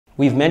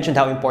We've mentioned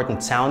how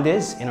important sound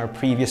is in our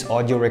previous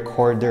audio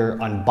recorder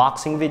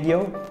unboxing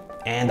video,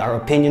 and our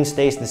opinion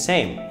stays the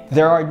same.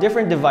 There are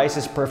different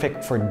devices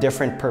perfect for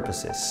different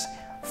purposes.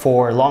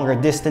 For longer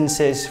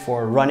distances,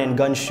 for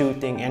run-and-gun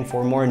shooting, and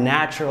for more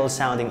natural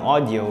sounding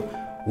audio,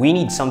 we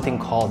need something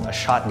called a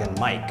shotgun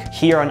mic.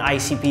 Here on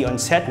ICP on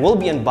Set, we'll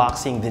be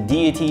unboxing the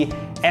Deity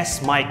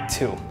S-Mic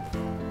 2.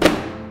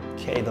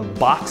 Okay, the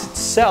box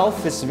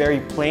itself is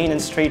very plain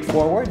and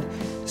straightforward,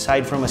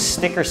 aside from a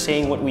sticker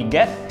saying what we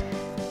get.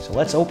 So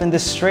let's open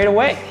this straight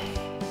away.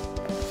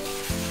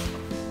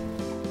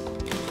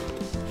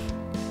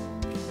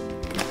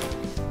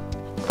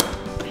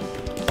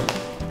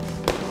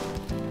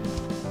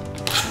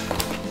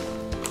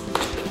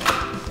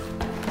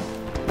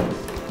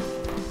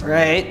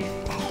 Right,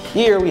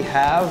 here we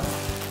have,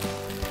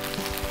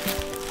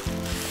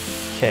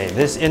 okay,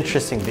 this is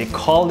interesting. They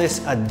call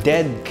this a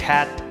dead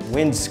cat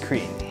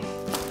windscreen.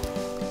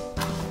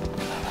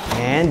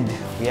 And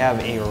we have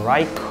a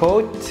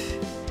Rycote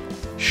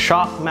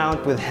shock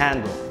mount with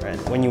handle. Right?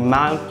 When you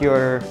mount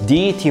your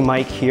Deity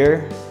mic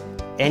here,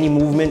 any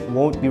movement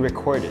won't be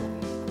recorded.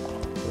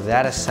 With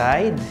that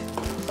aside,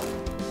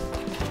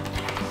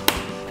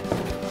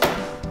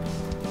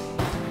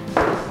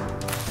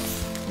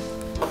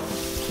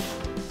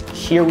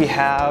 here we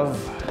have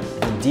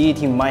the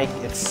Deity mic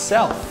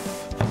itself.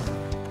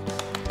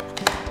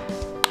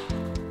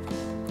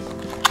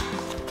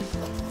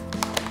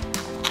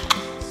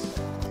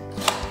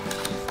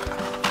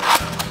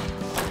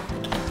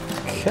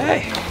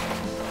 Okay,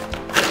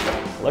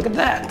 look at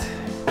that.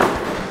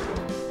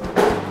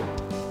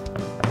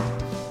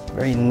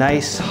 Very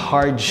nice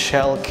hard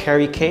shell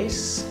carry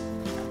case.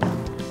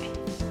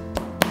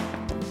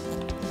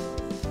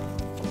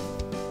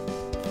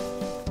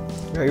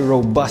 Very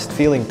robust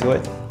feeling to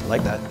it, I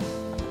like that.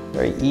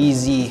 Very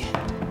easy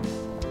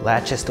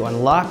latches to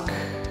unlock.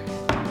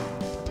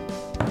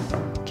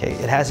 Okay,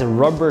 it has a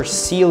rubber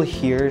seal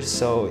here,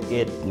 so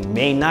it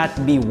may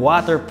not be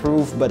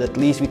waterproof, but at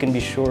least we can be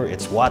sure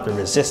it's water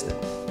resistant.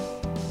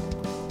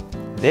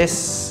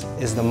 This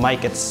is the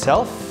mic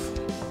itself.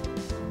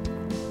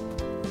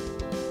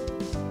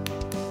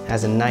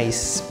 Has a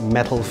nice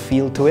metal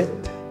feel to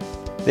it.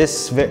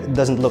 This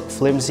doesn't look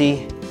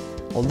flimsy,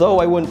 although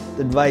I wouldn't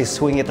advise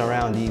swinging it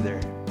around either.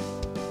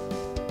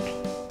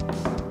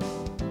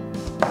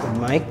 Good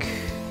mic.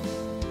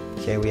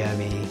 Okay, we have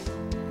a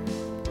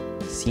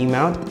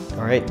C-mount.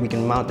 All right, we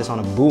can mount this on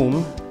a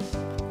boom.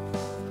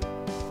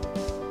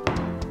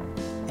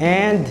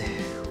 And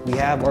we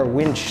have our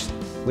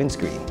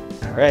windscreen.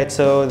 All right,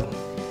 so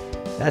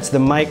that's the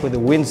mic with the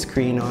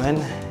windscreen on.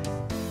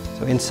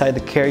 So inside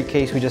the carry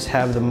case, we just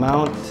have the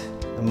mount,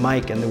 the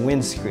mic, and the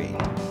windscreen.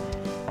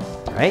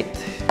 All right.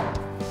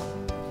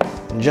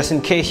 And just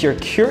in case you're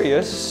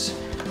curious,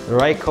 the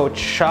Rycote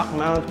shock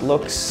mount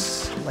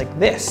looks like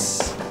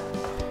this.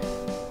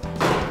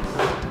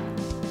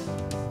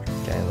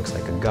 Okay, it looks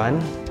like a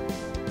gun.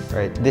 All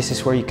right, this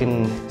is where you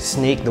can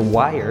snake the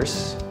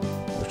wires,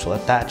 which will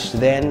attach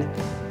then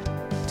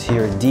to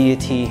your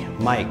Deity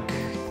mic.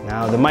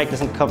 Now, the mic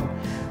doesn't come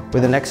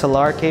with an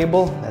XLR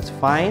cable, that's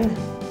fine.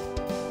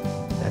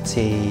 That's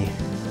a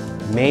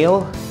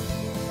male.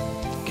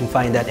 You can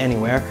find that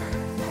anywhere.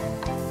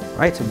 All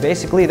right, so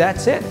basically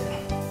that's it.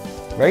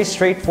 Very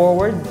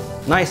straightforward,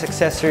 nice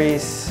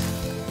accessories,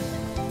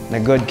 and a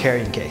good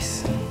carrying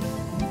case.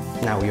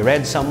 Now, we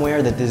read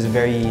somewhere that this is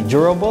very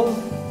durable.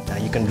 Now,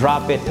 you can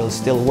drop it, it'll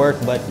still work,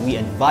 but we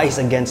advise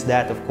against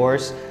that, of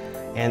course.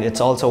 And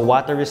it's also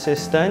water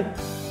resistant.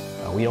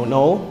 We don't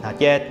know, not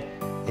yet.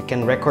 It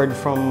can record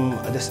from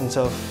a distance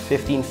of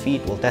 15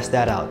 feet. We'll test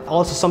that out.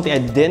 Also, something I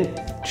didn't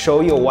show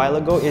you a while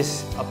ago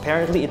is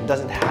apparently it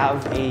doesn't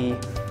have a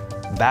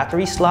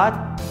battery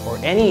slot or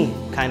any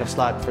kind of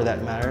slot for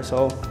that matter.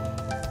 So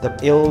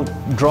it'll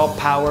draw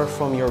power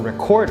from your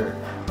recorder.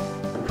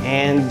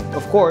 And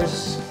of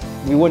course,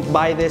 we wouldn't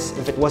buy this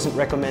if it wasn't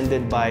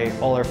recommended by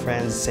all our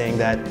friends saying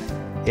that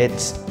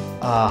it's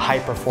a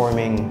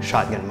high-performing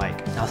shotgun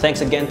mic. Now,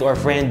 thanks again to our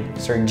friend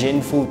Sir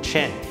Jinfu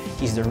Chen.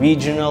 He's the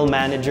regional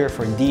manager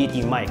for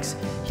Deity mics.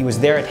 He was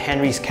there at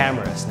Henry's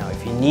Cameras. Now,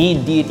 if you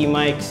need Deity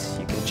mics,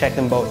 you can check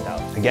them both out.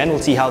 Again, we'll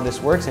see how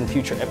this works in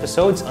future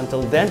episodes.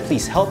 Until then,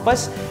 please help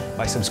us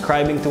by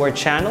subscribing to our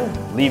channel,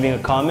 leaving a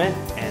comment,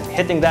 and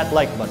hitting that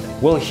like button.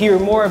 We'll hear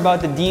more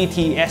about the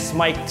Deity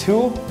S-Mic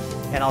 2,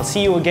 and I'll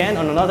see you again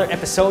on another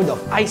episode of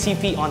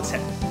ICP On Set.